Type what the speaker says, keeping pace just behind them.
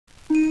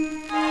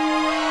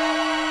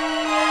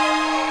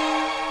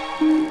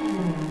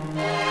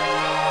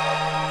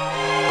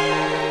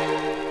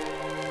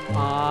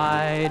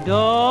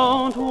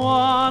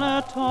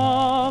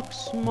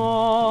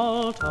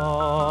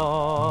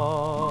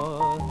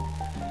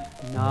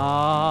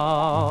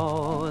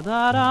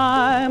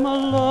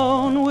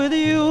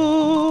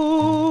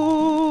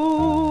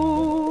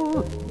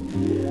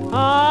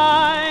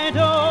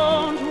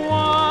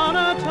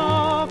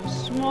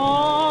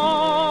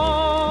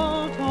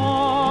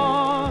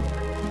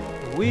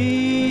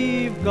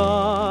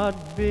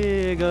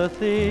bigger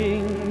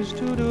things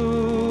to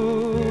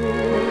do.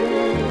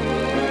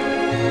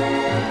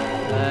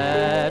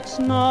 Let's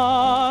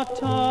not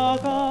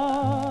talk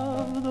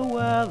of the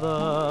weather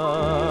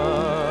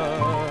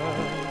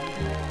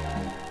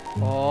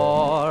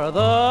or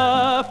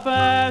the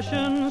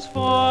fashions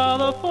for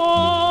the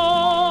fall.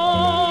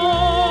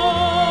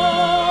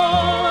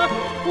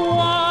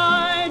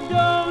 Why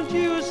don't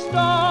you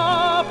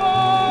stop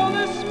all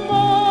this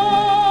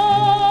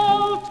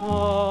small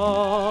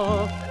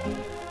talk?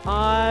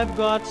 I've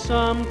got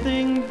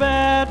something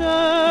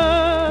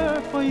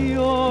better for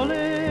your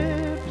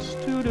lips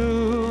to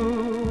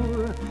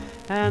do,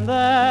 and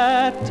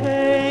that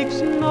takes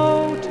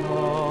no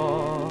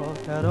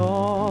talk at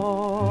all.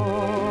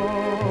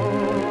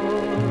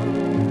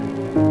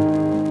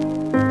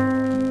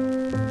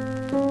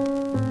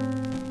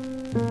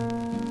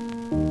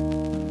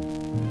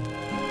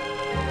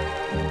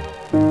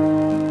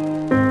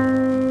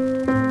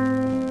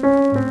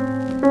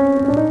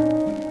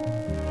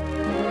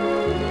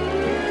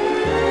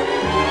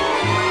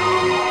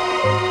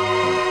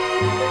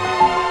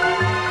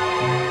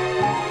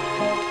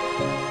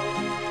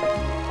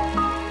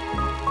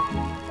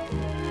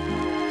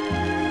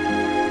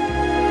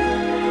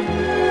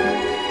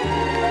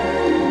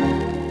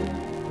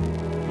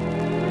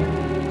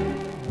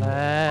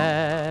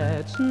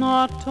 Let's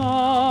not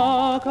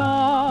talk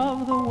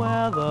of the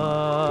weather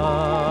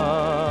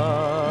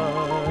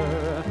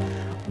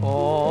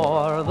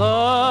or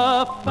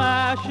the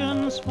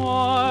fashions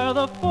for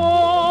the fall.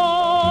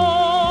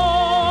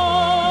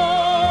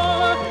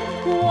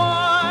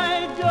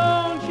 Why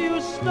don't you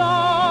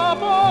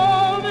stop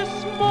all this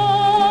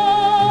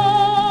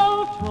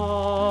small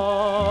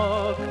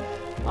talk?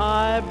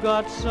 I've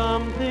got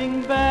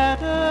something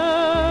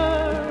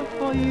better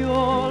for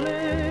your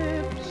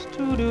lips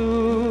to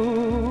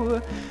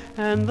do,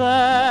 and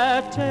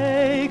that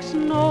takes